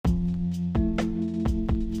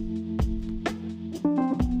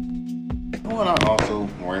what I also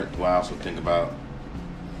think about?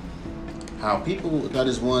 How people got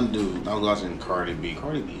this one dude. I was watching Cardi B.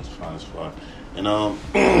 Cardi B is fine as fuck. And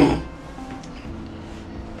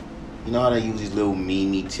you know how they use these little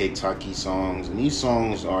meme TikTok-y songs, and these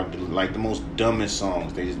songs are like the most dumbest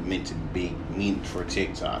songs. They just meant to be meant for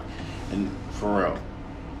TikTok. And for real.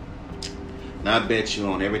 Now I bet you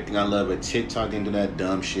on everything I love at TikTok into that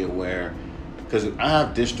dumb shit where, because I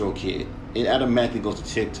have DistroKid, it automatically goes to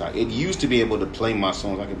TikTok. It used to be able to play my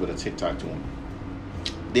songs. I could put a TikTok to them.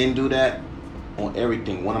 Didn't do that on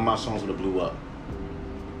everything. One of my songs would have blew up.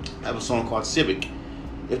 I have a song called Civic.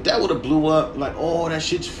 If that would have blew up, like, oh, that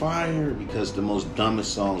shit's fire, because the most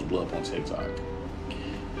dumbest songs blew up on TikTok.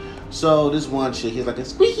 So this one chick, he's like a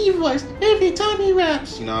squeaky voice every time he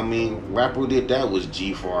raps. You know what I mean? Rapper who did that was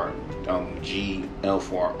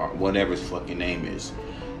GL4, whatever his fucking name is.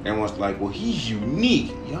 Everyone's like, well, he's unique.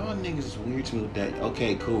 Y'all niggas is weird to me with that.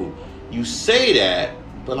 Okay, cool. You say that,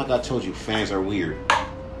 but like I told you, fans are weird.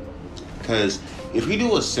 Because if you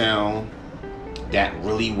do a sound that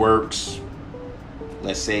really works,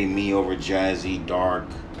 let's say me over jazzy, dark,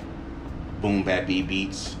 boom bap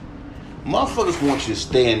beats, motherfuckers want you to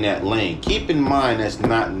stay in that lane. Keep in mind that's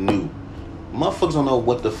not new. Motherfuckers don't know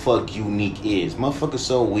what the fuck unique is. Motherfuckers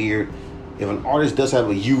so weird. If an artist does have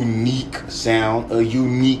a unique sound, a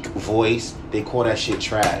unique voice, they call that shit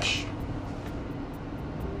trash.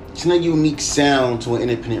 It's not a unique sound to an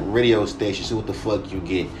independent radio station. See what the fuck you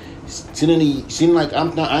get. Seem like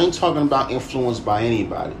I ain't talking about influenced by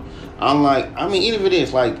anybody. Even if it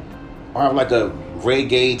is like, or I have like a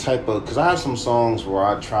reggae type of, because I have some songs where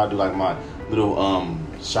I try to do like my little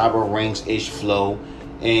Shabba Ranks-ish flow,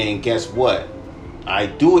 and guess what? I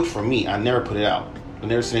do it for me. I never put it out. I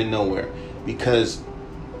never send it nowhere, because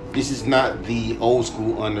this is not the old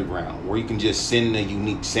school underground where you can just send a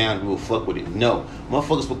unique sound and we'll fuck with it. No,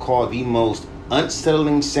 motherfuckers will call the most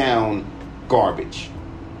unsettling sound garbage.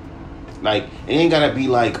 Like, it ain't gotta be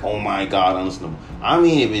like, oh my god, unlistenable. I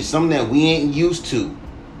mean, if it's something that we ain't used to,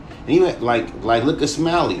 and even like look at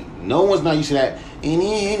Smiley. No one's not used to that. And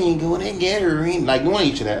then ain't gonna get her in. Like, no one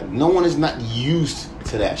ain't used to that. No one is not used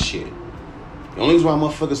to that shit. The only reason why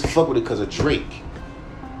motherfuckers fuck with it because of Drake.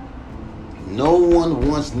 No one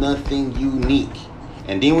wants nothing unique.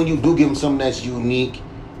 And then when you do give them something that's unique,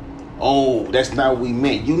 oh, that's not what we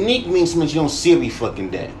meant. Unique means something you don't see every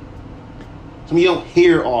fucking day. Something you don't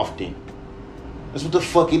hear often. That's what the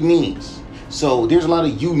fuck it means. So there's a lot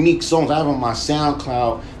of unique songs I have on my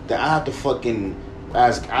SoundCloud that I have to fucking,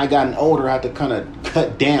 as I gotten older, I have to kind of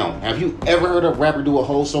cut down. Have you ever heard a rapper do a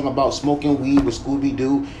whole song about smoking weed with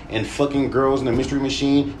Scooby-Doo and fucking girls in the Mystery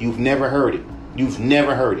Machine? You've never heard it. You've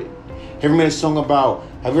never heard it. Have you made a song about,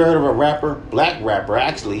 have you ever heard of a rapper, black rapper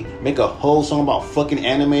actually, make a whole song about fucking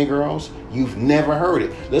anime girls? You've never heard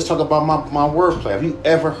it. Let's talk about my wordplay. Have you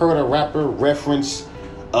ever heard a rapper reference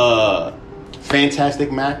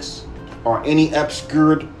Fantastic Max or any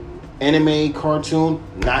obscure anime cartoon?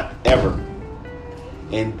 Not ever.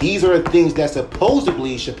 And these are the things that supposed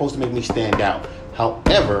to make me stand out.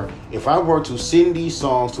 However, if I were to send these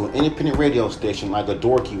songs to an independent radio station like a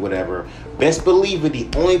Dorky, whatever, best believe it, the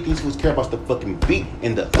only thing who's care about is the fucking beat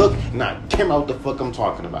and the hook, and I care about what the fuck I'm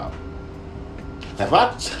talking about. If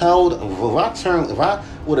I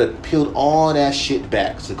would have peeled all that shit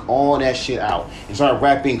back, took all that shit out, and started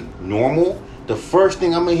rapping normal, the first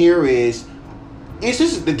thing I'm gonna hear is, it's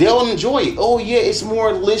just, they'll enjoy it. Oh yeah, it's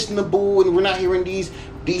more listenable, and we're not hearing these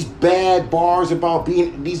bad bars about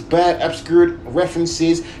being, these bad obscure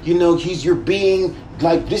references. You know, you're being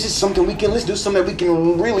like, this is something we can listen to, something that we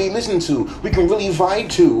can really listen to, we can really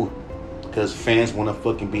vibe to. Because fans want to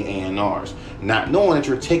fucking be A&Rs, not knowing that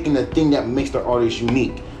you're taking the thing that makes the artist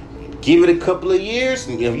unique. Give it a couple of years,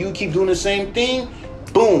 and if you keep doing the same thing,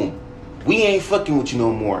 boom, we ain't fucking with you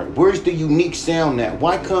no more. Where's the unique sound at?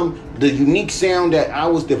 Why come the unique sound that I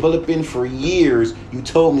was developing for years, you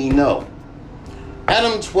told me no?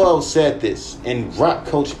 Adam 12 said this, and Rock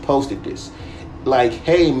Coach posted this. Like,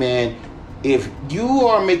 hey man, if you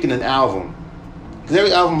are making an album, because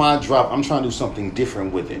every album I drop, I'm trying to do something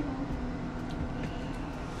different with it.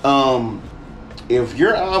 If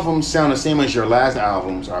your albums sound the same as your last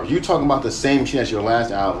albums, or if you're talking about the same shit as your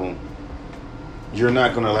last album, you're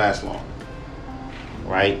not gonna last long,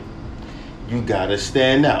 right? You gotta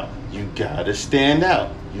stand out. You gotta stand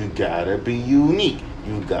out. You gotta be unique.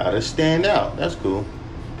 You gotta stand out. That's cool.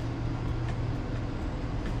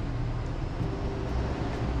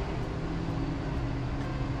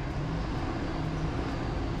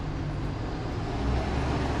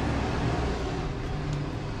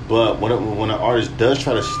 But when an artist does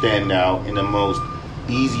try to stand out in the most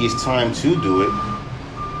easiest time to do it,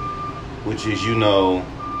 which is, you know,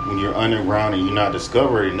 when you're underground and you're not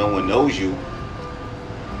discovered and no one knows you.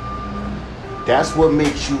 That's what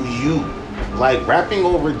makes you you. Like, rapping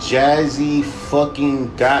over jazzy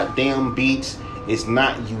fucking goddamn beats is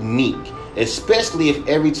not unique. Especially if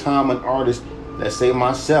every time an artist, let's say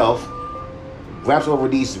myself, raps over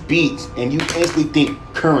these beats and you instantly think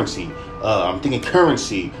Currency. I'm thinking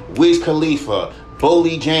Currency, Wiz Khalifa,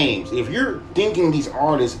 Boldy James. If you're thinking these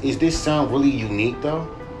artists, is this sound really unique though?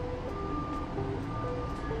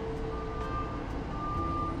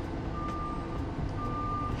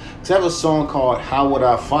 I have a song called How Would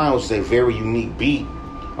I Find, which is a very unique beat.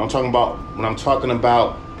 I'm talking about when I'm talking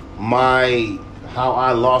about how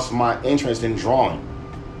I lost my interest in drawing.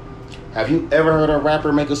 Have you ever heard a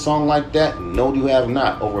rapper make a song like that? No, you have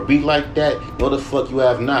not. Over a beat like that? No, the fuck you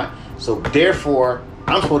have not. So therefore,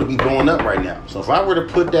 I'm supposed to be blowing up right now. So if I were to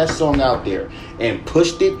put that song out there and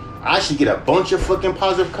pushed it, I should get a bunch of fucking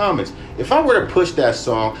positive comments. If I were to push that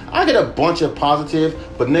song, I get a bunch of positive,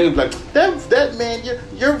 but niggas like, that man,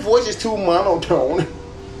 your voice is too monotone.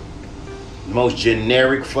 Most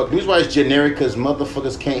generic fuck. This is why it's generic, because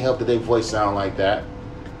motherfuckers can't help that their voice sound like that.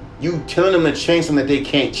 You telling them to change something that they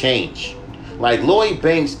can't change. Like Lloyd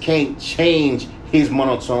Banks can't change his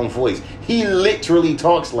monotone voice. He literally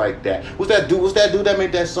talks like that. What's that dude that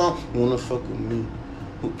made that song? Wanna fuck with me?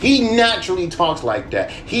 He naturally talks like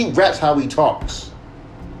that. He raps how he talks.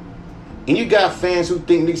 And you got fans who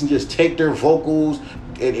think they can just take their vocals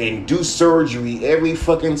and do surgery every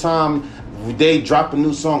fucking time they drop a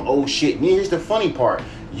new song. Oh shit. And here's the funny part.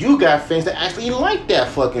 You got fans that actually like that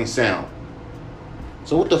fucking sound.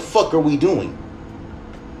 So what the fuck are we doing?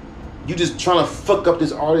 You just trying to fuck up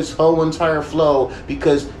this artist's whole entire flow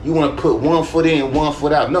because you want to put one foot in and one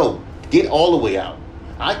foot out. No, get all the way out.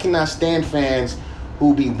 I cannot stand fans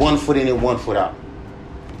who be 1 foot in and 1 foot out.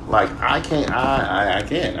 Like, I can't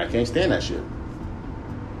stand that shit.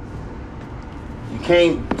 You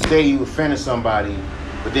can't say you a fan of somebody,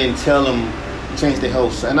 but then tell them you change the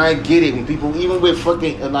whole. And I get it when people, even with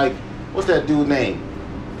fucking, like, what's that dude's name?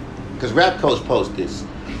 Because Rap Coach posts this.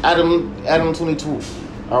 Adam 22,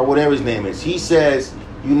 or whatever his name is. He says,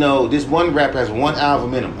 you know, this one rapper has one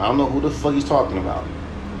album in him. I don't know who the fuck he's talking about.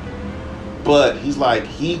 But he's like,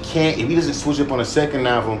 he can't, if he doesn't switch up on a second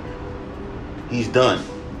album, he's done.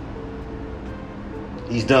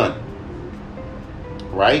 He's done.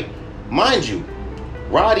 Right? Mind you,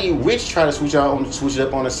 Roddy Ricch tried to switch it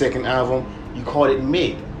up on a second album. You called it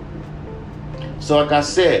mid. So like I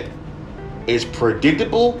said, it's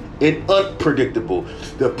predictable and unpredictable.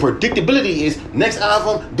 The predictability is next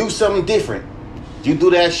album, do something different. You do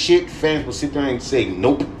that shit, fans will sit there and say,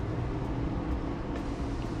 nope.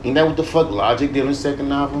 Ain't that what the fuck Logic did on his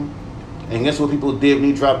second album? And guess what people did when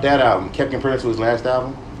he dropped that album? Kept comparing it to his last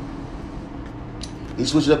album. He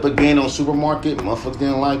switched it up again on Supermarket. Motherfuckers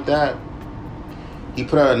didn't like that. He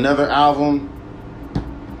put out another album,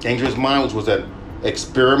 Dangerous Mind, which was an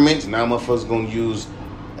experiment. Now motherfuckers gonna use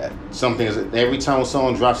something as every time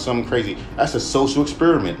someone drops something crazy. That's a social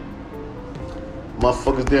experiment.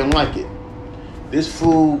 Motherfuckers didn't like it. This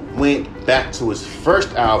fool went back to his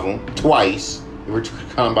first album twice. We were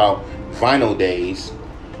talking about vinyl days,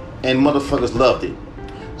 and motherfuckers loved it.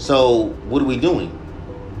 So what are we doing?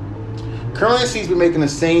 Currency's been making the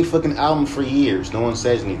same fucking album for years. No one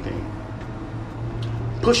says anything.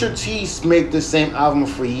 Pusha T make the same album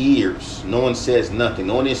for years. No one says nothing.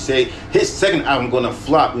 No one didn't say his second album gonna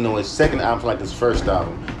flop. You know, his second album's like his first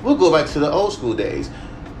album. We'll go back to the old school days.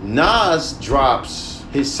 Nas drops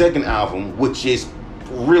his second album, which is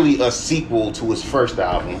really a sequel to his first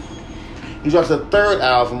album. He drops a third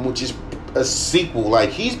album, which is a sequel. Like,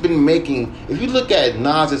 he's been making, if you look at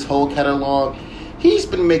Nas's whole catalog, he's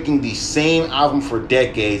been making the same album for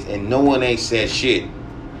decades, and no one ain't said shit.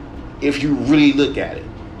 If you really look at it.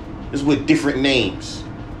 It's with different names.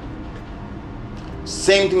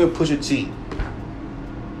 Same thing with Pusha T.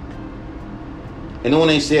 And no one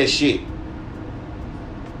ain't said shit.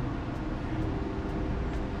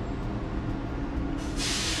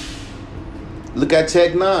 Look at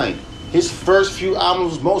Tech Nine. His first few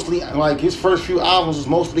albums was mostly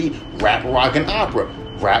rap, rock, and opera.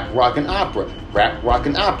 Rap, rock, and opera. Rap, rock,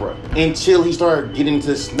 and opera. Until he started getting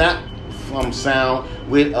into snap sound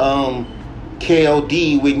with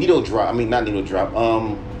KLD with Needle Drop. I mean, not Needle Drop.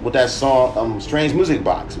 With that song, Strange Music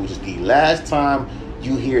Box, which is the last time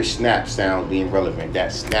you hear snap sound being relevant.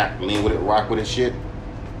 That snap, lean with it, rock with it shit.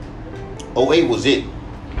 08 was it.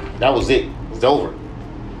 That was it. It's over.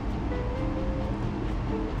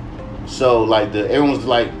 So, like, everyone's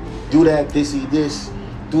like, do that, this,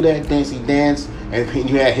 do that, dancey dance. And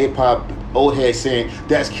you had hip-hop old heads saying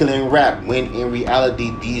that's killing rap, when in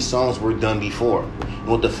reality these songs were done before. And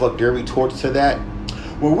what the fuck their retort to that?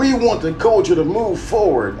 Well, we want the culture to move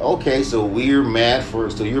forward. Okay, so you're mad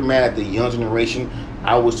at the young generation.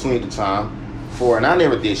 I was 20 at the time. And I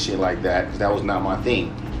never did shit like that because that was not my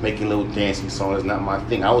thing. Making little dancing songs is not my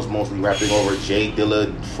thing. I was mostly rapping over Jay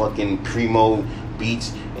Dilla, fucking Primo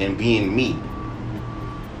beats and being me.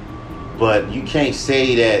 But you can't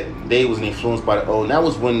say that they was influenced by the old. And that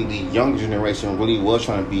was when the younger generation really was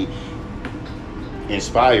trying to be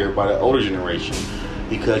inspired by the older generation.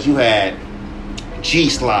 Because you had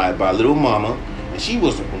G-Slide by Little Mama, and she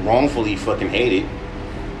was wrongfully fucking hated.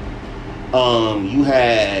 You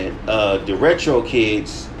had the Retro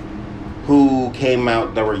Kids who came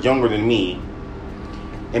out that were younger than me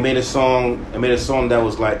and made a song that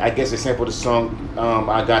was like, I guess they sampled the song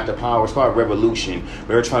I Got the Power. It's called Revolution.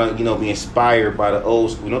 They were trying to, be inspired by the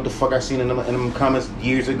old school. You know what the fuck I seen in them comments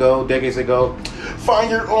decades ago? Find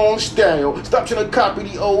your own style. Stop trying to copy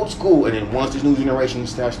the old school. And then once this new generation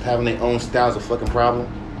starts having their own styles, a fucking problem.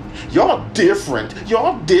 Y'all different.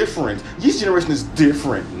 This generation is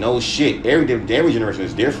different. No shit. Every generation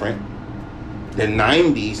is different. The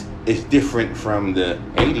 90s is different from the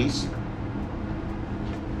 80s.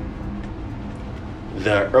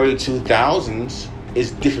 The early 2000s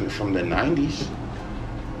is different from the 90s.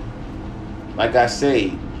 Like I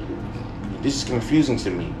say, this is confusing to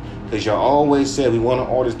me. Because y'all always said we want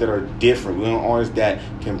artists that are different. We want artists that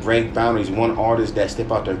can break boundaries. We want artists that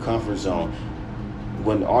step out their comfort zone.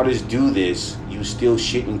 When artists do this, you still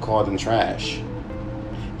shit and call them trash.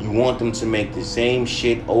 You want them to make the same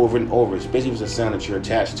shit over and over, especially if it's a sound that you're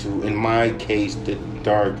attached to. In my case, the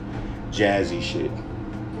dark, jazzy shit.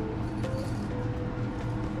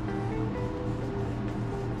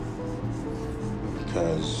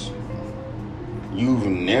 Because you've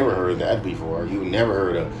never heard that before. You've never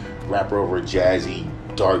heard a rapper over a jazzy,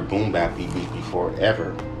 dark boom bap beat before,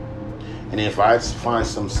 ever. And if I find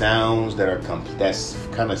some sounds that are that's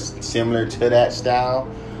kind of similar to that style,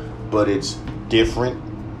 but it's different,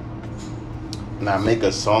 and I make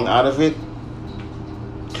a song out of it,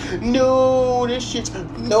 no, this shit's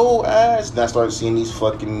no ass. And I started seeing these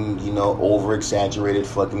fucking, over-exaggerated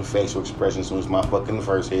fucking facial expressions as soon as my fucking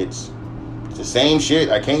verse hits. It's the same shit.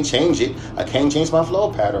 I can't change it. I can't change my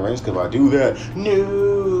flow patterns, because if I do that,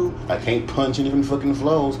 no, I can't punch in different fucking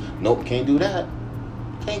flows. Nope, can't do that.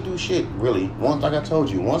 Can't do shit, really. Like I told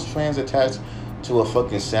you, once fans attach to a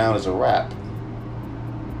fucking sound as a rap,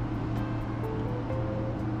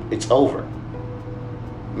 it's over.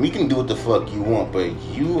 We can do what the fuck you want, but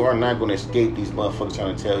you are not gonna escape these motherfuckers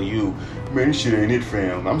trying to tell you, man, this shit ain't it,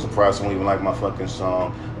 fam. I'm surprised someone even like my fucking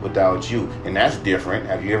song without you. And that's different.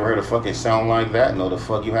 Have you ever heard a fucking sound like that? No, the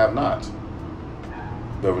fuck you have not.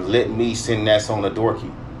 But let me send that song to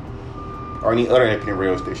Dorky. Or any other independent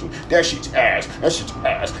radio station. That shit's ass. That shit's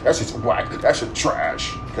ass. That shit's whack. That shit's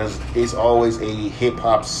trash. Because it's always a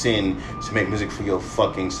hip-hop sin to make music for your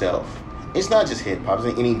fucking self. It's not just hip-hop.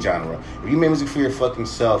 It's in any genre. If you make music for your fucking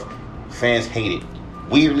self, fans hate it.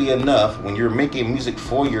 Weirdly enough, when you're making music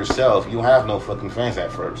for yourself, you have no fucking fans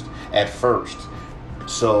at first.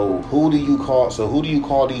 So who do you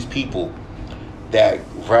call these people that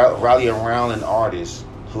rally around an artist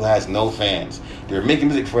who has no fans? They're making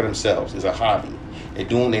music for themselves. It's a hobby.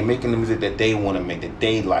 They're making the music that they want to make, that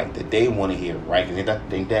they like, that they want to hear, right?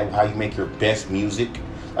 Ain't that how you make your best music?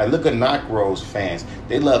 Like, look at Knockro's fans.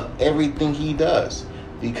 They love everything he does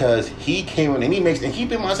because he came in and he makes, and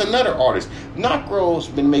keep in mind, it's another artist. Knockro's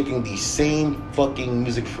been making the same fucking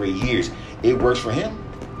music for years. It works for him.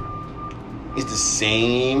 It's the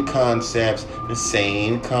same concepts, the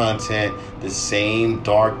same content, the same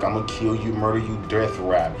dark, I'm gonna kill you, murder you, death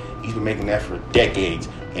rap. He's been making that for decades,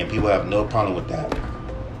 and people have no problem with that.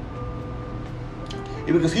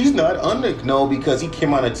 Yeah, because he's not because he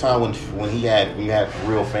came out of a time when he had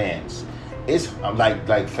real fans. It's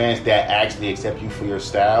like fans that actually accept you for your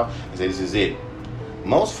style and say this is it.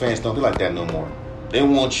 Most fans don't do like that no more. They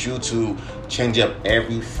want you to change up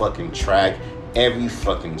every fucking track, every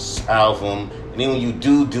fucking album, and then when you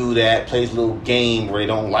do that, play this little game where they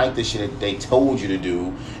don't like the shit that they told you to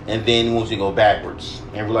do, and then once you go backwards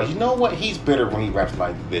and realize, you know what, he's better when he raps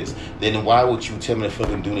like this. Then why would you tell me to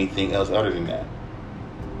fucking do anything else other than that?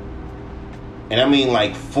 And I mean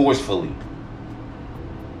like forcefully.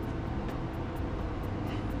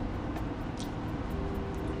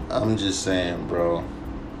 I'm just saying, bro.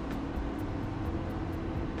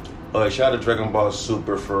 Shout out to Dragon Ball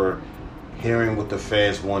Super for hearing what the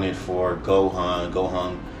fans wanted for Gohan.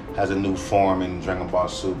 Gohan has a new form in Dragon Ball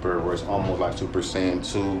Super where it's almost like Super Saiyan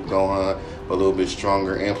 2 Gohan, but a little bit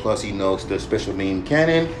stronger. And plus he knows the special beam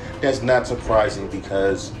cannon. that's not surprising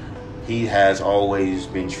because he has always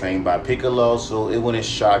been trained by Piccolo, so it wouldn't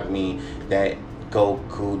shock me that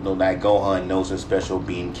Gohan knows a special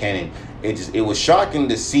beam cannon. It was shocking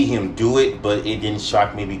to see him do it, but it didn't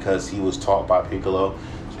shock me because he was taught by Piccolo.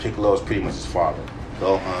 Piccolo is pretty much his father.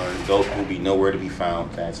 Goku will be nowhere to be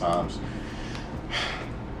found at times.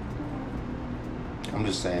 I'm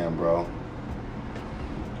just saying, bro.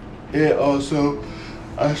 Yeah, also,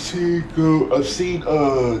 I've seen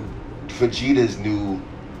Vegeta's new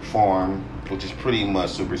form, which is pretty much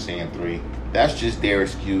Super Saiyan 3. That's just their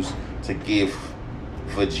excuse to give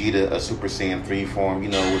Vegeta a Super Saiyan 3 form,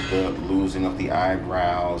 with the losing of the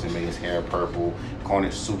eyebrows and make his hair purple, calling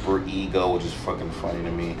it Super Ego, which is fucking funny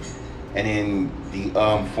to me. And then the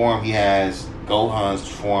form he has, Gohan's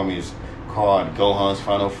form is called Gohan's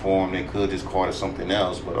Final Form. They could just call it something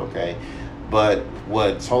else, but okay. But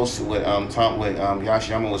what Yashiyama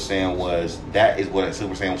was saying was that is what a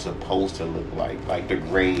Super Saiyan was supposed to look like the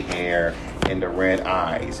gray hair and the red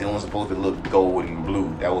eyes. It wasn't supposed to look gold and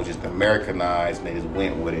blue. That was just Americanized, and they just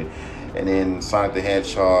went with it. And then Sonic the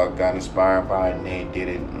Hedgehog got inspired by it, and they did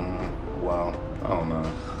it. Well, I don't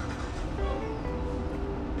know.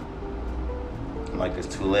 Like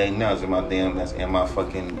it's too late now. It's in my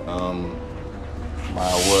fucking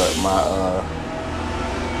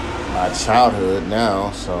my childhood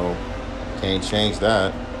now, so can't change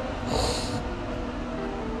that.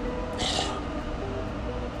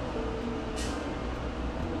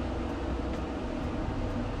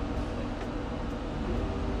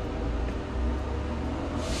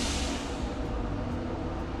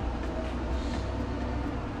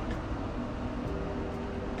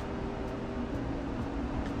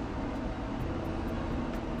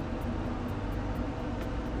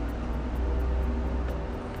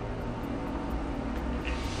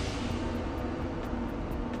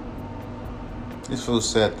 This fool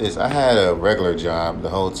said this. I had a regular job the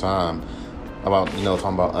whole time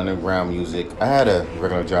talking about underground music. I had a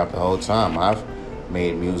regular job the whole time. I've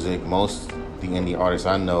made music. Most the indie artists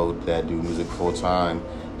I know that do music full time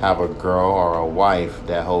have a girl or a wife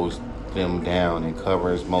that holds them down and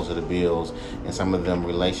covers most of the bills. And some of them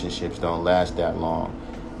relationships don't last that long.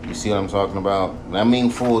 You see what I'm talking about? I mean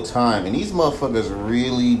full time. And these motherfuckers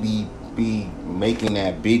really be making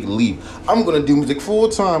that big leap. I'm gonna do music full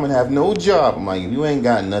time and have no job. I'm like, if you ain't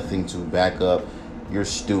got nothing to back up, you're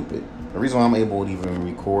stupid. The reason why I'm able to even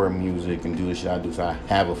record music and do the shit I do is I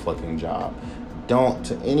have a fucking job.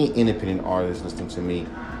 To any independent artist listening to me,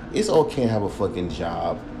 it's okay to have a fucking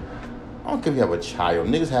job. I don't care if you have a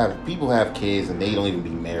child. People have kids and they don't even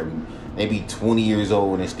be married. They be 20 years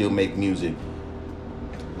old and they still make music.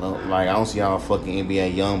 Like, I don't see how a fucking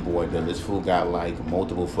NBA YoungBoy does. This fool got,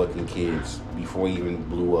 multiple fucking kids before he even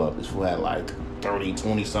blew up. This fool had, 30,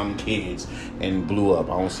 20-something kids and blew up.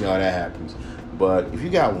 I don't see how that happens. But if you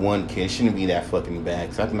got one kid, it shouldn't be that fucking bad.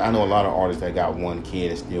 Because I know a lot of artists that got one kid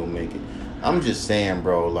and still make it. I'm just saying,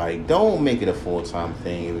 bro, don't make it a full-time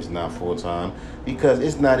thing if it's not full-time. Because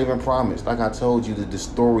it's not even promised. Like I told you, the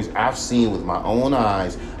stories I've seen with my own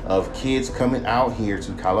eyes of kids coming out here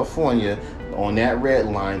to California on that red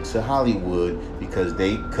line to Hollywood because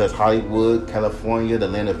Hollywood, California, the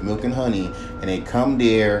land of milk and honey, and they come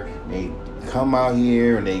there, they come out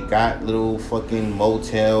here and they got little fucking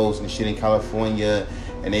motels and shit in California,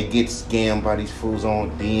 and they get scammed by these fools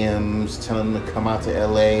on DMs telling them to come out to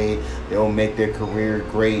LA, they'll make their career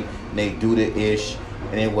great, and they do the ish,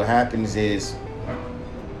 and then what happens is,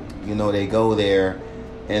 they go there,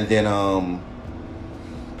 and then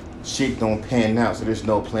shit don't pan out, so there's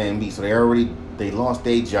no plan B. So they lost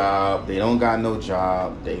their job, they don't got no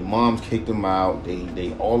job, their moms kicked them out,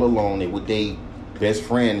 they all alone, they with their best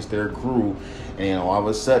friends, their crew, and all of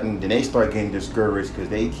a sudden then they start getting discouraged because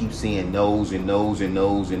they keep seeing no's and no's and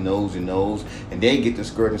no's and no's and no's, and they get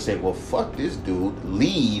discouraged and say, well, fuck this dude,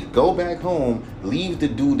 leave, go back home, leave the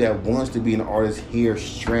dude that wants to be an artist here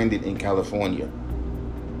stranded in California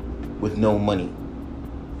with no money.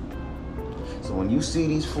 So when you see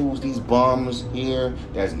these fools, these bums here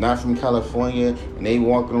that's not from California, and they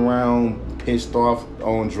walking around pissed off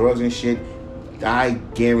on drugs and shit, I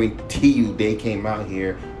guarantee you they came out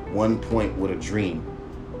here one point with a dream,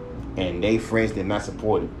 and they friends did not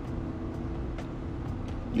support it.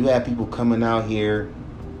 You have people coming out here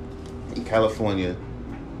in California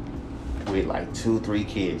with 2-3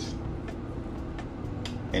 kids,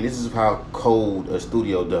 and this is how cold a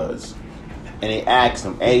studio does. And they asked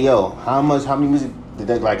him, hey, yo, how many music did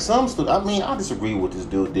they, I disagree with what this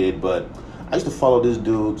dude did, but I used to follow this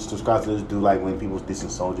dude, subscribe to this dude, when people was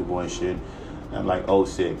dissing Soulja Boy and shit, and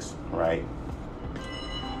 06, right?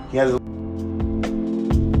 He has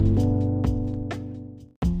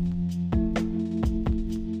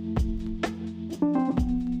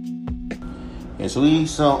And so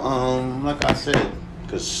like I said,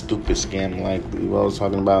 because stupid scam like we was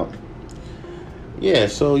talking about. Yeah,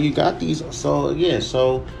 so you got these. So yeah,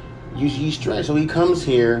 so he's stressed. So he comes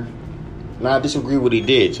here. Now I disagree with what he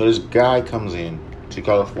did. So this guy comes in to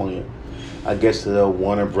California, I guess to the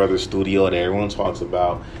Warner Brothers studio that everyone talks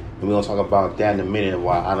about. And we're gonna talk about that in a minute.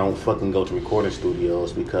 Why I don't fucking go to recording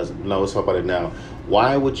studios because no, let's talk about it now.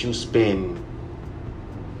 Why would you spend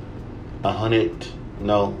 $100?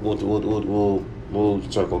 No,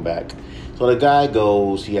 we'll circle back. So the guy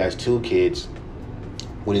goes. He has 2 kids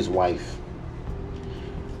with his wife.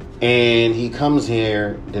 And he comes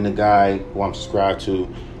here, then the guy who I'm subscribed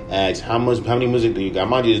to asks, how many music do you got? I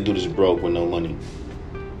might just do this broke with no money.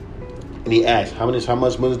 And he asks, how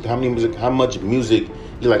much music?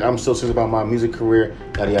 He's like, I'm so serious about my music career,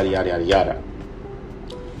 yada, yada, yada, yada, yada.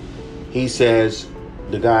 He says,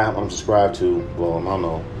 the guy I'm subscribed to, well, I don't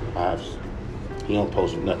know, he don't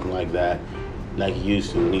post nothing like that, like he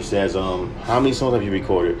used to. And he says, how many songs have you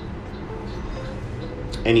recorded?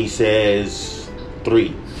 And he says,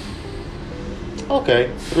 3.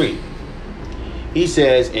 Okay, 3. He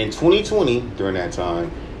says in 2020, during that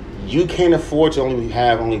time, you can't afford to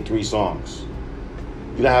have only 3 songs.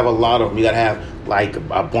 You gotta have a lot of them. You gotta have like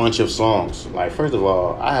a bunch of songs. Like, first of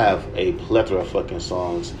all, I have a plethora of fucking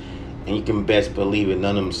songs, and you can best believe it,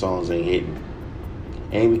 none of them songs ain't hitting.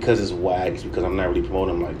 Ain't because it's whack, it's because I'm not really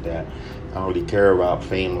promoting them like that. I don't really care about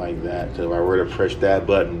fame like that, because if I were to press that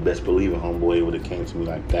button, best believe it, homeboy, it would have came to me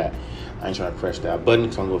like that. I ain't trying to press that button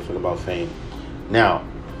because I'm gonna feel about fame. Now,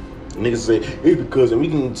 niggas say, it's because, and we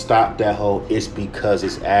can stop that whole it's because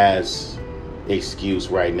it's as excuse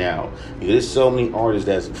right now. Because there's so many artists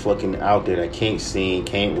that's fucking out there that can't sing,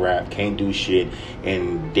 can't rap, can't do shit,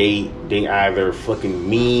 and they either fucking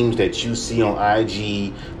memes that you see on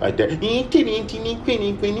IG like that, and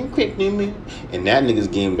that nigga's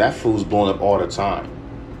game, that fool's blowing up all the time.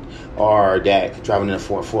 Or that driving in a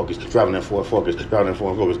Ford Focus. Like,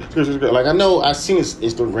 I know I seen his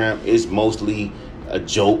Instagram is mostly a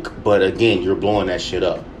joke, but again, you're blowing that shit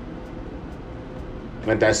up.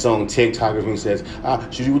 Like that song TikTokers when he says,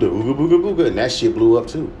 should you do the booga booga booga, and that shit blew up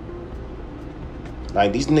too.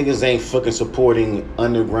 Like, these niggas ain't fucking supporting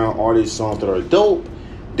underground artist songs that are dope.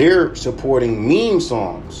 They're supporting meme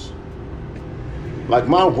songs. Like,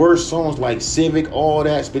 my worst songs like Civic, all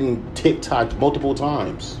that's been TikToked multiple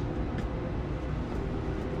times.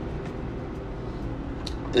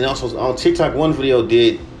 And also on TikTok, one video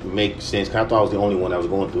did make sense. I thought I was the only one that was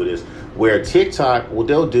going through this. Where TikTok, what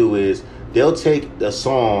they'll do is they'll take the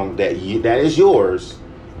song that is yours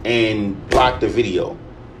and block the video,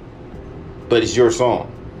 but it's your song.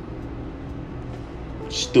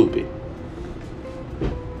 Stupid.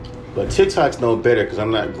 But TikTok's no better because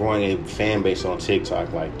I'm not growing a fan base on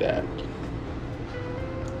TikTok like that.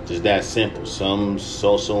 Just that simple. Some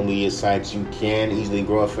social media sites you can easily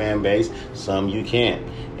grow a fan base, some you can't.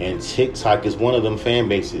 And TikTok is one of them fan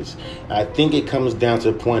bases. I think it comes down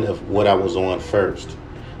to the point of what I was on first.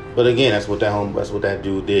 But again, that's what that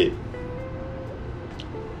dude did.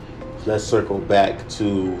 So let's circle back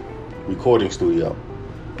to recording studio.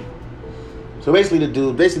 So basically the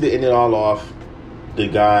dude, to end it all off, the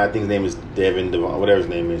guy, I think his name is Devin Devon, whatever his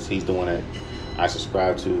name is, he's the one that I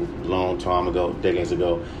subscribed to a long time ago, decades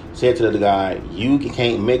ago, said to the guy, you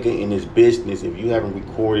can't make it in this business if you haven't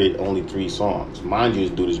recorded only 3 songs. Mind you,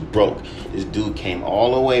 this dude is broke. This dude came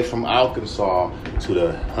all the way from Arkansas to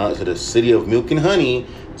the city of Milk and Honey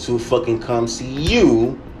to fucking come see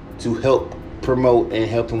you to help promote and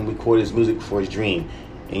help him record his music for his dream.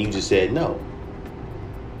 And you just said no.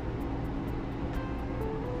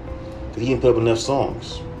 Because he didn't put up enough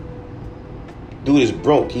songs. Dude is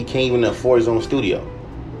broke. He can't even afford his own studio.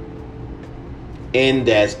 And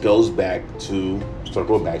that goes back to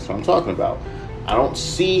what I'm talking about. I don't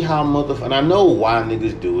see how and I know why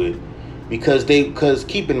niggas do it. Because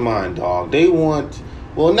keep in mind, dog, they want,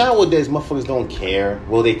 well, nowadays motherfuckers don't care.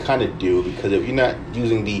 Well, they kind of do, because if you're not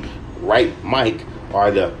using the right mic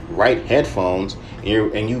or the right headphones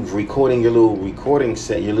and you're recording your little recording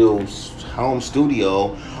set, your little home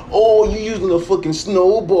studio, oh, you're using a fucking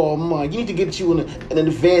snowball mic. You need to get you an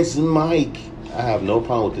advanced mic. I have no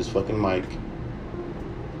problem with this fucking mic.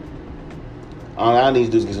 All I need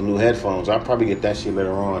to do is get some new headphones. I'll probably get that shit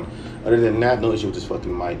later on. Other than that, no issue with this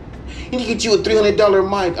fucking mic. You need to get you a $300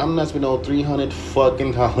 mic. I'm not spending no $300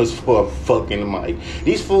 fucking dollars for a fucking mic.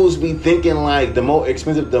 These fools be thinking like the more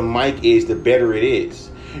expensive the mic is, the better it is.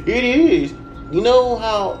 It is. You know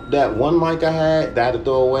how that one mic I had that I had to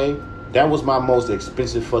throw away? That was my most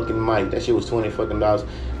expensive fucking mic. That shit was $20 fucking dollars.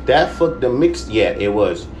 The mix, yeah, it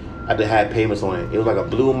was. I had payments on it. It was like a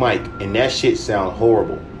blue mic, and that shit sound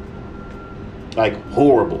horrible. Like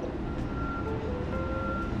horrible.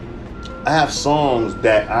 I have songs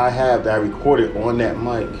that I recorded on that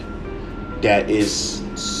mic that is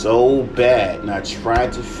so bad, and I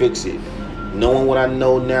tried to fix it. Knowing what I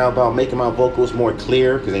know now about making my vocals more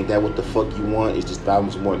clear, because ain't that what the fuck you want? It's just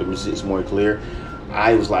albums more, the music's more clear.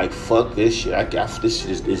 I was like, fuck this shit. This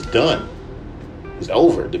shit is done. It's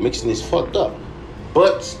over. The mixing is fucked up.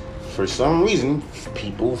 But for some reason,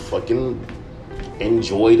 people fucking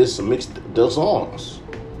enjoy the songs.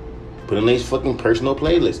 Put in these fucking personal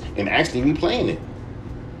playlists and actually replaying it.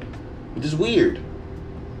 Which is weird.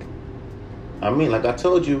 I mean, like I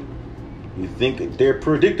told you, you think they're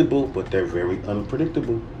predictable, but they're very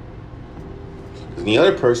unpredictable. Because the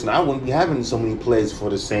other person, I wouldn't be having so many plays for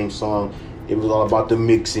the same song. It was all about the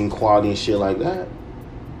mixing quality and shit like that.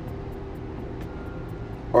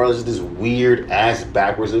 Or is it this weird ass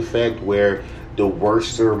backwards effect where the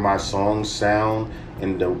worser my songs sound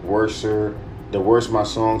and the worse my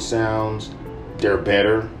song sounds, they're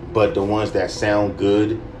better, but the ones that sound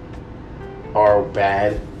good are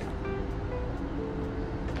bad?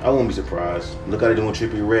 I won't be surprised. Look how they're doing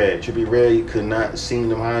Trippie Redd. Trippie Redd could not sing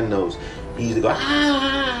them high notes. He used to go,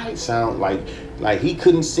 it sound like he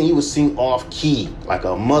couldn't sing. He would sing off key like a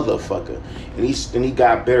motherfucker. And he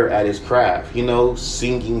got better at his craft,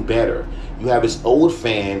 singing better. You have his old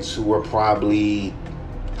fans who were probably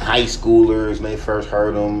high schoolers when they first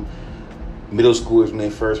heard him, middle schoolers when they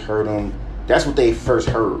first heard him. That's what they first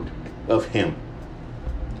heard of him.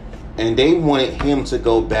 And they wanted him to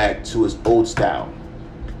go back to his old style,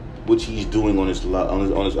 which he's doing on his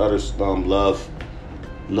other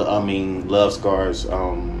Love Scars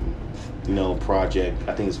project.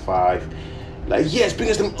 I think it's 5. Like, yes, bring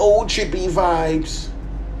us them old trippy vibes.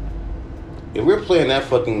 If we're playing that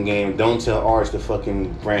fucking game, don't tell artists to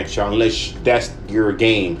fucking branch out unless that's your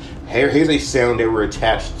game. Here's a sound that we're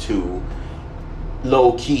attached to,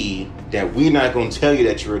 low key, that we're not gonna tell you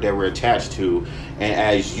that we're attached to. And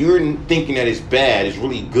as you're thinking that it's bad, it's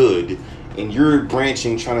really good. And you're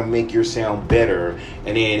branching, trying to make your sound better.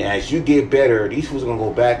 And then as you get better, these fools are going to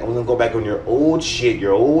go back. And we're going to go back on your old shit,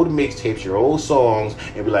 your old mixtapes, your old songs.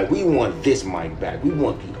 And be like, we want this mic back. We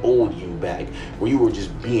want the old you back. Where you were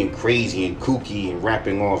just being crazy and kooky and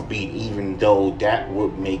rapping off beat. Even though that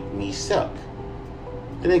would make me suck.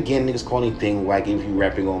 Then again, niggas call anything whack if you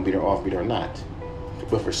rapping on beat or off beat or not.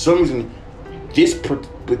 But for some reason,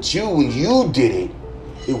 when you did it,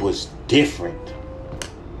 it was different.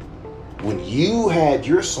 When you had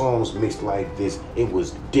your songs mixed like this, it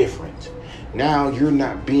was different. Now you're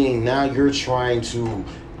trying to,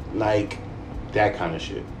 like, that kind of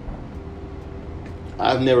shit.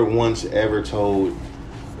 I've never once ever told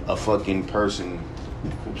a fucking person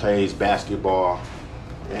who plays basketball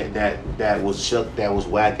that was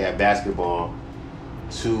whack at basketball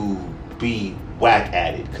to be whack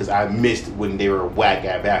at it, because I missed when they were whack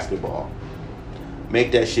at basketball.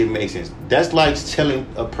 Make that shit make sense. That's like telling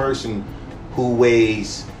a person who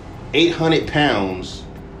weighs 800 pounds,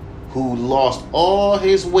 who lost all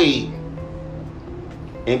his weight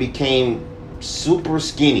and became super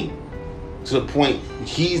skinny to the point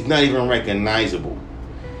he's not even recognizable.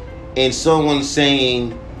 And someone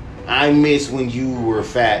saying, I miss when you were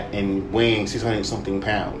fat and weighing 600 something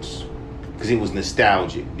pounds, because it was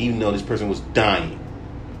nostalgic, even though this person was dying.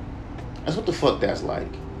 That's what the fuck that's like.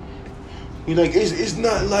 You're like, it's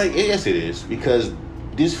not like, yes it is, because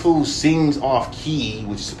this fool sings off key,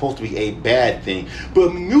 which is supposed to be a bad thing,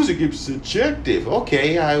 but music is subjective.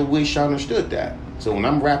 Okay, I wish I understood that. So when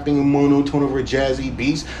I'm rapping monotone over jazzy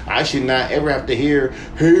beats, I should not ever have to hear,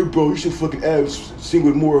 hey bro, you should fucking sing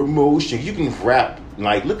with more emotion. You can rap,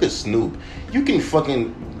 like, look at Snoop. You can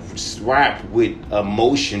fucking rap with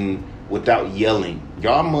emotion without yelling.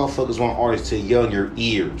 Y'all motherfuckers want artists to yell in your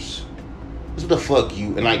ears. That's what the fuck you,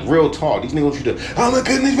 and like real talk, these niggas want you to, oh my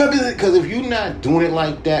goodness, because if you're not doing it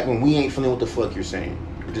like that, then we ain't feeling what the fuck you're saying.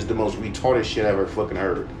 Which is the most retarded shit I've ever fucking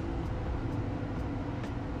heard.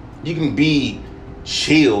 You can be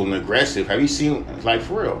chill and aggressive. Have you seen, like,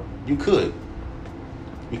 for real? You could.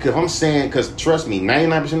 Because I'm saying, because trust me,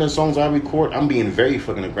 99% of the songs I record, I'm being very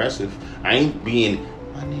fucking aggressive. I ain't being,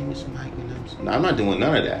 my name is Mike, and I'm not doing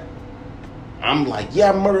none of that. I'm like,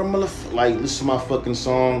 yeah, murder, like, listen to my fucking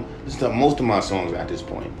song. Listen to most of my songs at this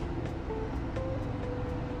point.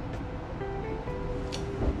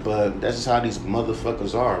 But that's just how these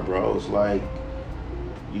motherfuckers are, bro. It's like,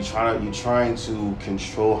 you're trying to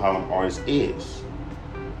control how an artist is.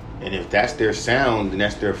 And if that's their sound, then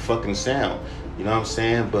that's their fucking sound. You know what I'm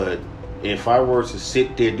saying? But if I were to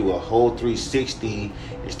sit there, do a whole 360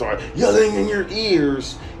 and start yelling in your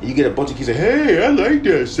ears, and you get a bunch of kids say, hey, I like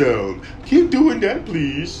that sound. Keep doing that,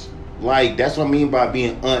 please. Like, that's what I mean by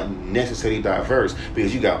being unnecessarily diverse.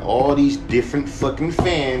 Because you got all these different fucking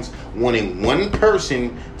fans wanting one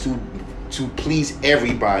person to please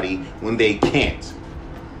everybody when they can't.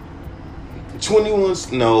 21,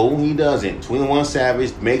 no, he doesn't. 21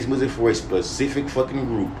 Savage makes music for a specific fucking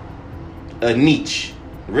group. A niche.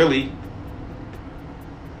 Really.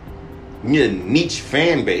 You need a niche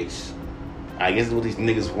fan base. I guess that's what these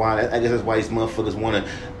niggas want. I guess that's why these motherfuckers want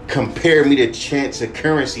to compare me to Chance of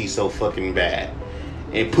Currency so fucking bad.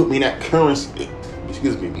 And put me in that currency.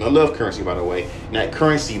 Excuse me. I love Currency, by the way. In that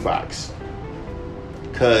currency box.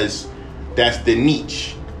 Because that's the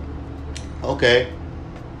niche. Okay.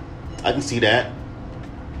 I can see that.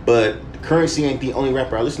 But Currency ain't the only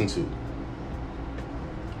rapper I listen to.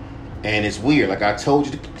 And it's weird. Like I told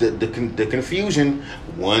you, the confusion.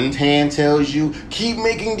 One hand tells you, keep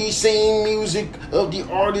making the same music of the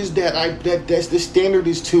artist that's the standard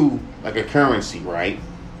is to, like a Currency, right?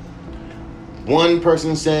 One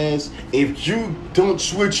person says, if you don't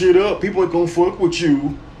switch it up, people ain't gonna fuck with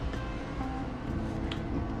you.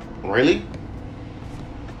 Really?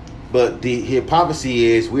 But the hypocrisy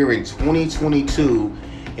is we're in 2022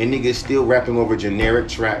 and niggas still rapping over generic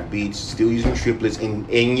trap beats, still using triplets, and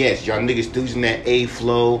yes, y'all niggas still using that A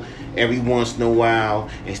flow every once in a while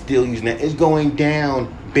and still using that. It's going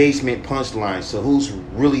down basement punchline. So who's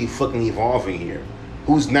really fucking evolving here?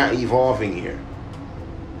 Who's not evolving here?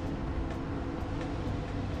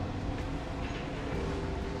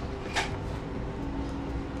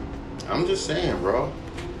 I'm just saying, bro.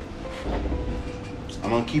 I'm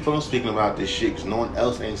gonna keep on speaking about this shit because no one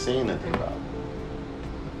else ain't saying nothing about it.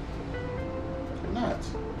 They're not.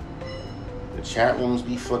 The chat rooms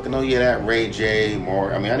be fucking, oh yeah, that Ray J,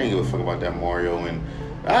 Mario. I mean, I didn't give a fuck about that Mario, and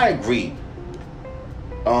I agree.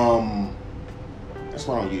 That's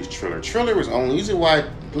why I don't use Triller. Triller is only, usually why,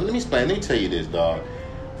 let me tell you this, dog.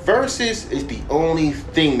 Versus is the only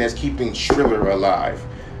thing that's keeping Triller alive.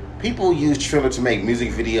 People use Triller to make music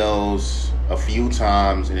videos a few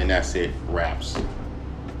times, and then that's it, raps.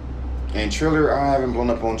 And Triller, I haven't blown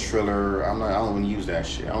up on Triller. I don't even use that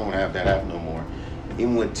shit. I don't have that app no more.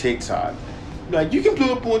 Even with TikTok. Like, you can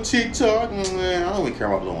blow up on TikTok. I don't even care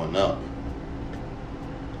about blowing up.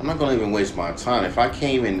 I'm not gonna even waste my time. If I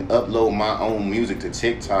can't even upload my own music to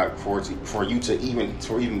TikTok for you to even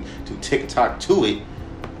to TikTok to it,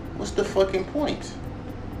 what's the fucking point?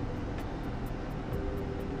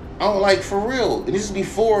 I don't like, for real. This is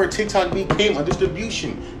before TikTok became a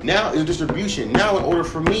distribution. Now it's a distribution. Now in order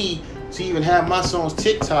for me to even have my songs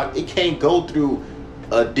TikTok, it can't go through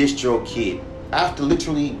a DistroKid. I have to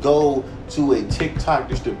literally go to a TikTok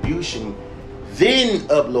distribution, then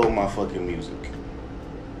upload my fucking music.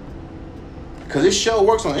 Because this show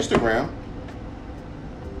works on Instagram.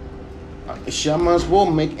 I might as well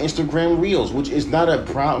make Instagram Reels, which is not a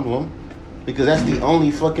problem. Because that's the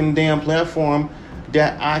only fucking damn platform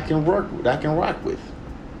that I can work with, I can rock with.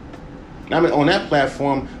 I mean, on that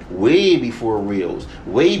platform, way before Reels,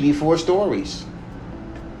 way before Stories,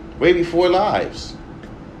 way before Lives.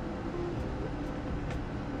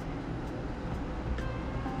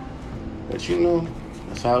 But you know,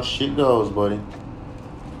 that's how shit goes, buddy.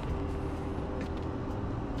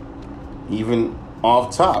 Even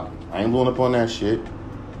off top, I ain't blowing up on that shit.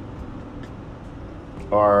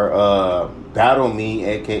 Or Battle Me,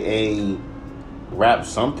 aka Rap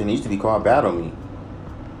Something. It used to be called Battle Me.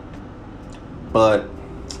 But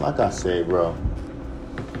like I said, bro,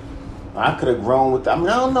 I could have grown with that. I mean,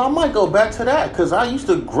 I don't know, I might go back to that because I used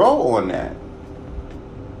to grow on that.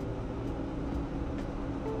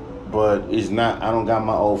 But it's not, I don't got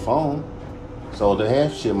my old phone, so the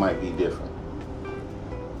half shit might be different.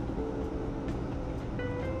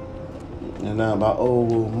 And now about, oh,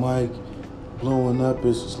 well, Mike blowing up,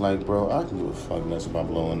 it's just like, bro, I can give a fuck nuts about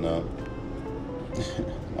blowing up.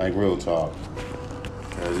 Like, real talk.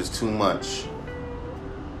 Because it's too much.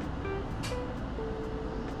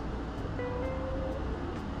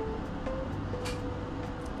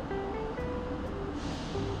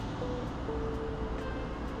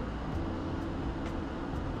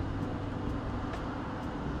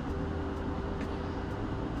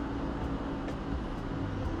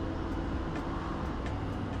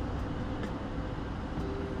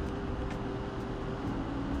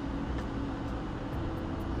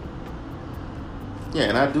 Yeah,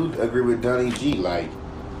 and I do agree with Donnie G. Like,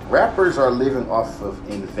 rappers are living off of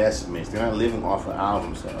investments. They're not living off of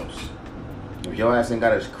album sales. If your ass ain't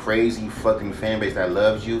got a crazy fucking fan base that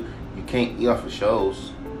loves you, you can't eat off of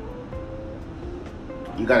shows.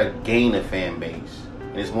 You gotta gain a fan base.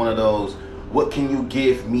 And it's one of those, what can you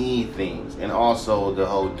give me things? And also the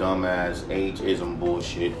whole dumbass ageism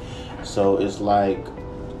bullshit. So it's like,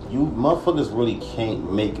 you motherfuckers really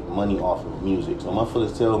can't make money off of music. So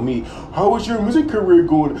motherfuckers tell me, how is your music career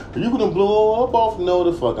going? Are you gonna blow up off? No,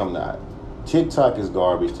 the fuck I'm not. TikTok is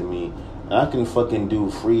garbage to me. And I can fucking do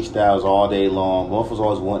freestyles all day long. Motherfuckers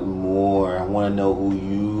always want more. I want to know who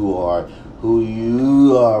you are. Who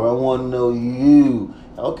you are. I want to know you.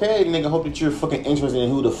 Okay, nigga, hope that you're fucking interested in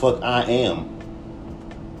who the fuck I am.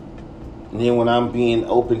 And then when I'm being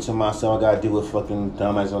open to myself, I gotta deal with fucking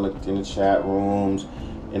dumbass in the chat rooms,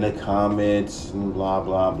 in the comments, and blah,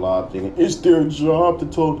 blah, blah. Thinking, it's their job to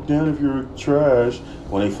talk down if you're trash.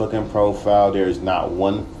 When they fucking profile, there's not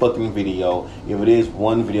one fucking video. If it is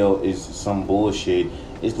one video, it's some bullshit.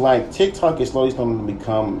 It's like TikTok is slowly starting to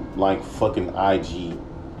become like fucking IG.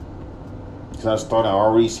 Because I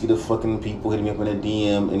already see the fucking people hitting me up in a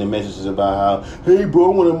DM and the messages about how, hey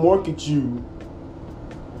bro, I want to market you.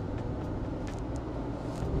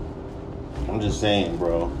 I'm just saying,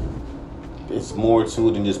 bro. It's more to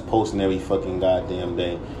it than just posting every fucking goddamn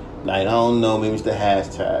day. Like, I don't know, maybe it's the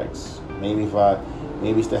hashtags. Maybe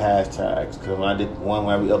it's the hashtags. Because when I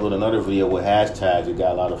upload another video with hashtags, it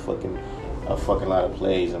got a fucking lot of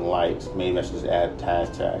plays and likes. Maybe I should just add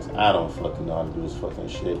hashtags. I don't fucking know how to do this fucking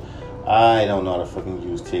shit. I don't know how to fucking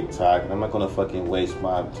use TikTok. And I'm not gonna fucking waste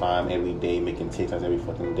my time every day making TikToks every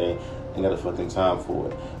fucking day. I ain't got a fucking time for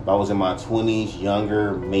it. If I was in my 20s,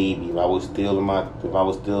 younger, maybe. If I was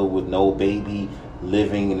still with no baby,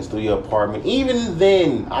 living in a studio apartment, even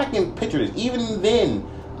then, I can picture this. Even then,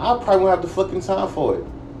 I probably wouldn't have the fucking time for it.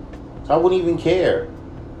 So I wouldn't even care.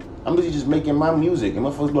 I'm busy just making my music. And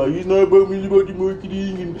my folks like, it's not about me, it's about the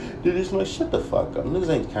marketing. And they're just like, shut the fuck up. Niggas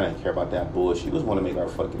ain't kind of care about that bullshit. We just want to make our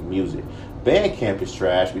fucking music. Bandcamp is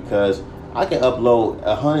trash because I can upload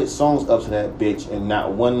 100 songs up to that bitch and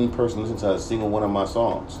not one person listen to a single one of my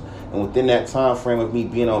songs. And within that time frame of me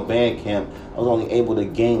being on Bandcamp, I was only able to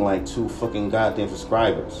gain like 2 fucking goddamn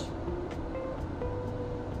subscribers.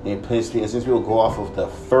 And since people go off of the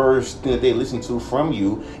first thing that they listen to from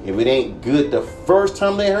you, if it ain't good the first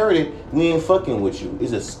time they heard it, we ain't fucking with you.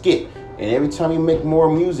 It's a skip. And every time you make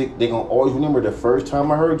more music, they gonna always remember the first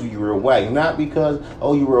time I heard you, you were a whack. Not because,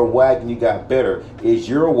 oh, you were a whack and you got better. It's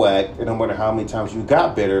you're a whack, and no matter how many times you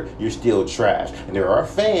got better, you're still trash. And there are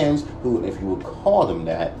fans who, if you would call them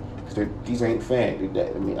that, because these ain't fans,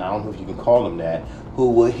 I mean, I don't know if you can call them that, who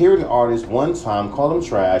will hear an artist one time, call them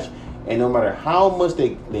trash, and no matter how much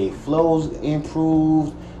they flows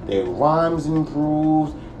improved, their rhymes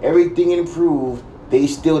improved, everything improved, they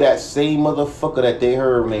still that same motherfucker that they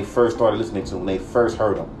heard when they first started listening to, when they first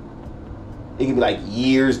heard him. It could be like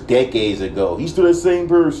years, decades ago. He's still that same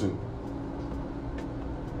person.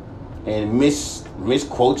 And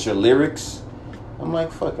misquote your lyrics. I'm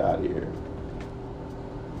like, fuck out of here.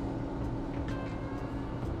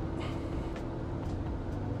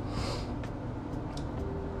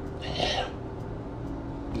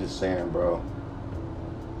 Just saying, bro.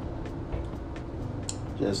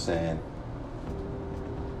 Just saying.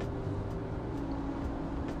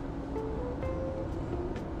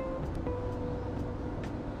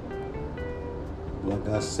 Like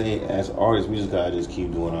I say, as artists, we just gotta just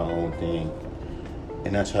keep doing our own thing.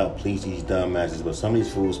 And not try to please these dumbasses. But some of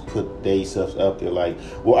these fools put themselves up there like,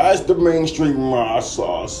 well, as the mainstream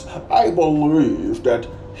masses, I believe that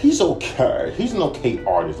he's okay. He's an okay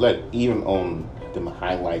artist. Like, even on them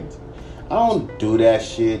highlights. I don't do that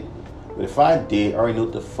shit. But if I did, I already know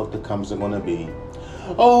what the fuck the comments are gonna be.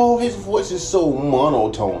 Oh, his voice is so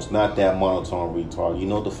monotone. It's not that monotone, retard. You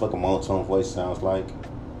know what the fuck a monotone voice sounds like?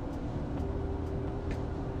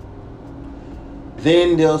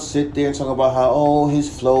 Then they'll sit there and talk about how, oh, his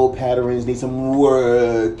flow patterns need some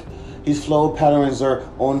work. His flow patterns are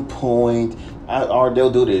on point. Or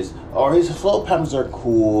they'll do this. Or his flow patterns are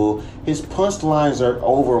cool. His punchlines are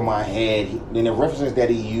over my head. And the references that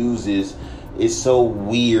he uses is so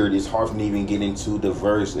weird. It's hard for me to even get into the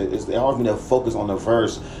verse. It's hard for me to focus on the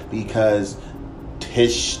verse because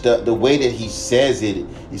the way that he says it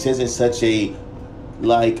in such a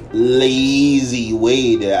like lazy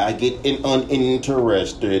way that I get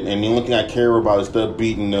uninterested, and the only thing I care about is the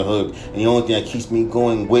beat and the hook, and the only thing that keeps me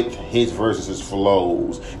going with his verses is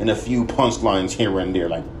flows and a few punchlines here and there,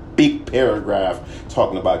 like big paragraph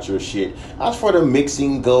talking about your shit. As for the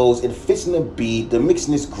mixing goes, it fits in the beat. The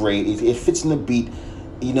mixing is great. It fits in the beat.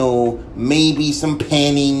 You know, maybe some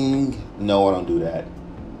panning. No, I don't do that.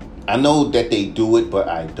 I know that they do it, but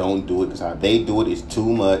I don't do it because how they do it is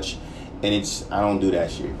too much. And I don't do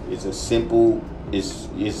that shit. It's a simple, it's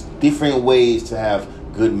different ways to have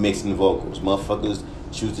good mixing vocals. Motherfuckers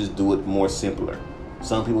choose to do it more simpler.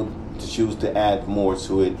 Some people choose to add more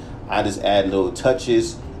to it. I just add little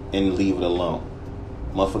touches and leave it alone.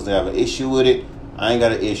 Motherfuckers that have an issue with it, I ain't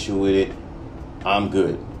got an issue with it. I'm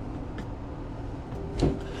good.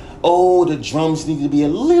 Oh, the drums need to be a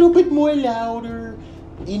little bit more louder.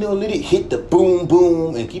 You know, let it hit the boom,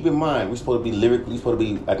 boom. And keep in mind, we're supposed to be lyrically. You're supposed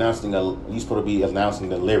to be announcing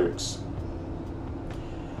the lyrics.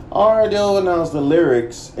 Or they'll announce the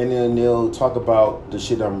lyrics and then they'll talk about the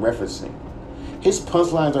shit I'm referencing. His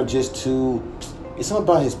punchlines are just too. It's not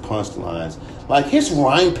about his punchlines. Like, his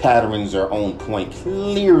rhyme patterns are on point.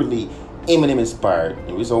 Clearly Eminem inspired.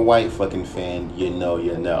 If he's a white fucking fan, you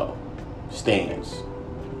know. Stands.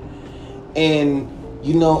 And,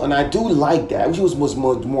 and I do like that. I wish he was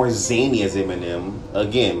more zany as Eminem.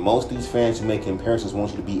 Again, most of these fans who make comparisons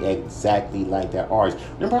want you to be exactly like that artist.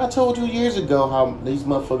 Remember I told you years ago how these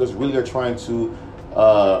motherfuckers really are trying to,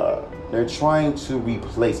 they're trying to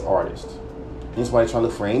replace artists. That's why they try to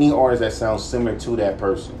look for any artist that sounds similar to that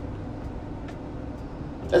person.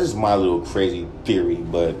 That's just my little crazy theory,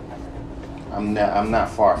 but I'm not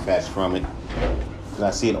far-fetched from it, because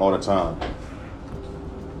I see it all the time.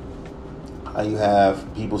 How you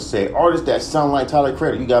have people say artists that sound like Tyler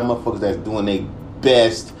Creator. You got motherfuckers that's doing their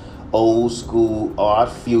best old school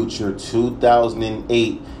Odd Future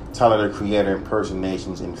 2008 Tyler the Creator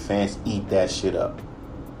impersonations, and fans eat that shit up.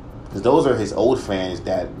 Because those are his old fans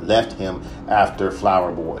that left him after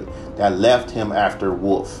Flower Boy, that left him after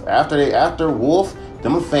Wolf. After Wolf,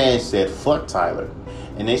 them fans said fuck Tyler,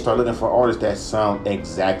 and they start looking for artists that sound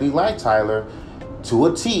exactly like Tyler to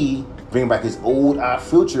a T, bring back his old Odd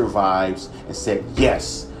Future vibes, and said,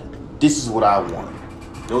 yes, this is what I want.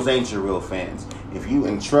 Those ain't your real fans.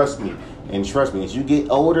 Trust me, as you get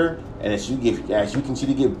older and as you continue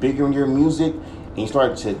to get bigger in your music and you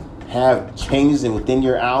start to have changes within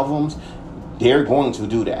your albums, they're going to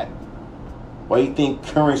do that. Why do you think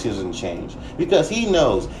Currency doesn't change? Because he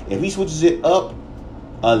knows if he switches it up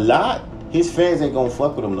a lot, his fans ain't gonna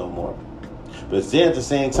fuck with him no more. But then at the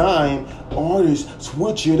same time, artists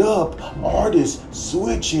switch it up.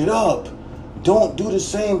 Don't do the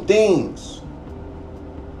same things.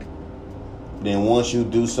 Then once you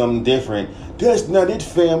do something different, that's not it,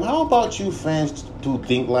 fam. How about you fans to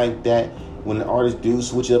think like that? When the artists do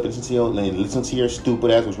switch it up and listen to your stupid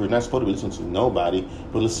ass, which we're not supposed to be listening to nobody,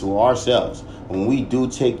 but listen to ourselves. When we do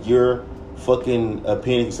take your fucking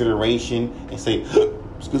opinion into consideration and say,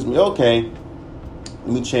 excuse me, okay, let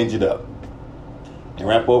me change it up and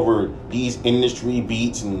rap over these industry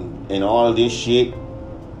beats and all of this shit,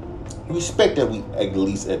 respect that we at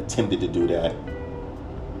least attempted to do that.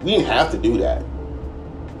 We didn't have to do that.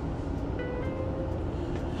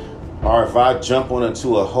 Or if I jump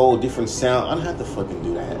onto a whole different sound, I don't have to fucking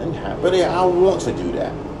do that. But I want to do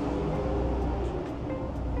that.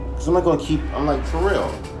 Because I'm not going to I'm like, for real.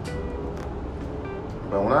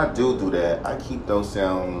 But when I do that, I keep those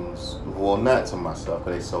sounds, well, not to myself,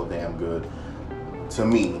 because they're so damn good to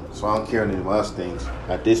me. So I don't care any of us things.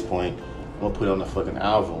 At this point, I'm going to put it on the fucking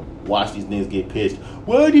album. Watch these niggas get pissed.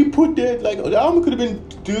 Why did he put that? Like, the album could have been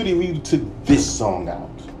good if he took this song out.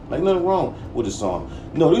 Like, nothing wrong with the song.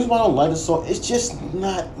 No, the reason why I don't like the song, it's just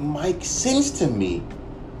not Mike Sense to me.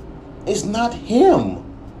 It's not him.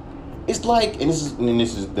 It's like, and this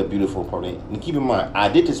is the beautiful part. And keep in mind, I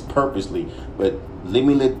did this purposely, but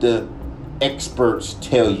let the experts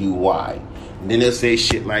tell you why. And then they'll say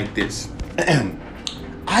shit like this.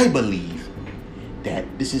 I believe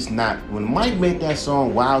that this is not, when Mike made that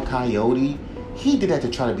song Wild Coyote, he did that to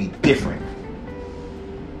try to be different.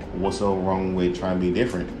 What's so wrong with trying to be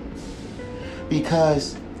different?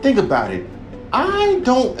 Because think about it,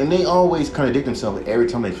 and they always contradict themselves every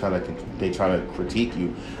time they try to critique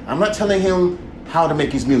you. I'm not telling him how to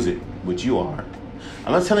make his music, which you are.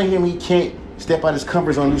 I'm not telling him he can't step out his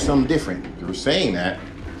comfort zone and do something different. You're saying that.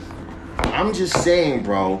 I'm just saying,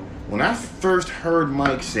 bro, when I first heard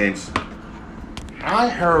Mike Sense, I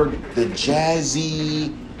heard the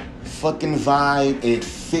jazzy fucking vibe, and it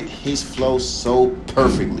fit his flow so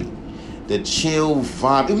perfectly. The chill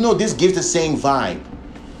vibe, even though this gives the same vibe,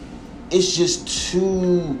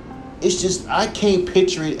 I can't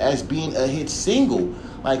picture it as being a hit single.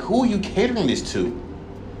 Like, who are you catering this to?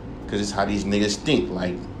 Because it's how these niggas think,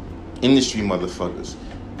 like industry motherfuckers,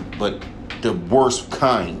 but the worst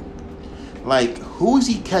kind. Like, who is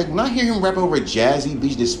he? When I hear him rap over jazzy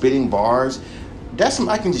beats, just spitting bars, that's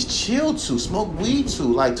something I can just chill to, smoke weed to.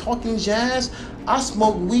 Like, talking jazz, I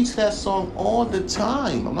smoke weed to that song all the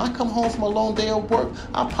time. When I come home from a long day of work,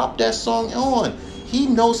 I pop that song on. He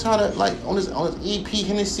knows how to, like, on his EP,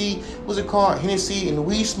 Hennessy, what's it called? Hennessy and the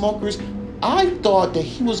Weed Smokers. I thought that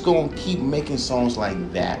he was going to keep making songs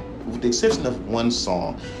like that, with the exception of one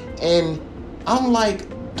song. And I'm like,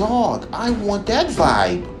 dog, I want that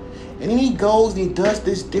vibe. And then he goes and he does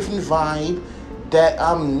this different vibe. that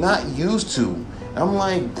I'm not used to. I'm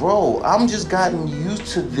like, bro, I'm just gotten used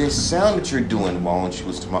to this sound that you're doing. Why don't you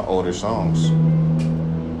listen to my older songs?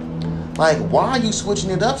 Like, why are you switching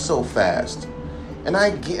it up so fast? And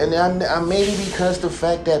I maybe because the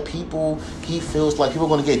fact that he feels like people are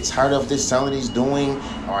gonna get tired of this sound that he's doing,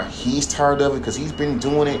 or he's tired of it because he's been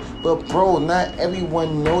doing it. But bro, not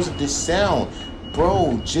everyone knows of this sound.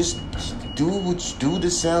 Bro, just do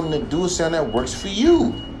the sound that works for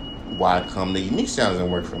you. Why come the unique sound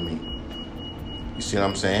doesn't work for me? You see what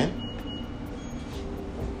I'm saying?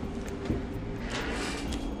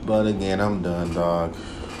 But again, I'm done, dog.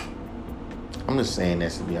 I'm just saying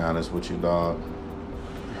this to be honest with you, dog.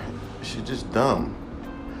 Shit just dumb.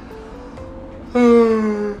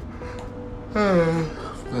 But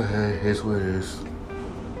hey, here's what it is.